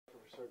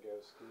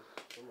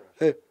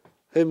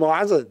Hey,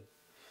 Martin.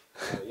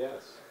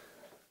 Yes.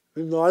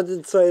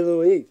 Martin St.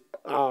 Louis.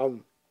 Yeah.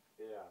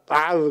 I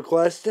have a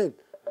question.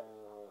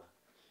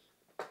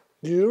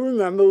 Do you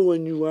remember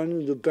when you went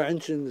to the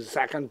bench in the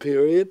second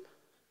period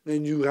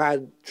and you had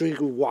a drink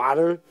of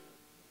water?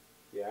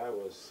 Yeah, I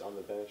was on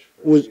the bench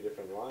for a few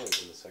different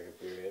lines in the second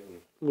period.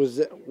 And Was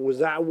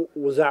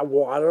that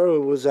water or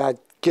was that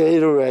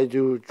Gatorade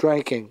you were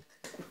drinking?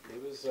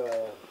 it was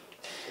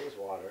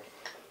water.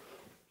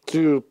 So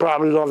you were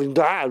probably loving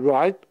that,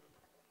 right?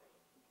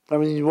 I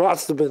mean, you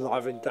must have been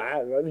loving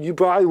that, right? You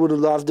probably would have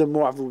loved it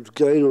more if it was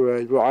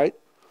Gatorade, right?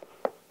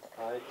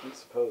 I do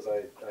suppose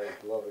I'd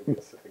love a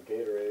good sip of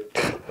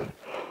Gatorade.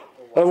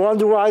 I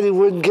wonder why they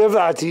wouldn't give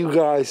that to you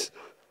guys.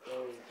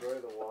 Oh,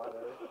 enjoy the water.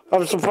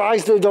 I'm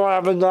surprised they don't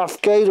have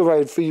enough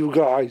Gatorade for you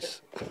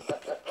guys.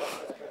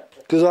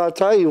 Because I'll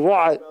tell you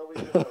what. Well,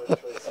 we could have a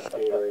choice of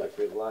Gatorade if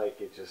we'd like.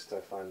 It just,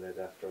 I find that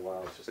after a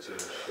while it's just too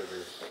much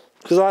sugar.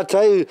 Because I'll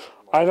tell you,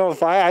 I know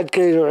if I had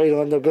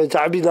Gatorade on the bench,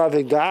 I'd be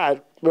loving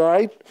that,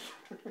 right?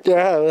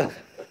 Yeah.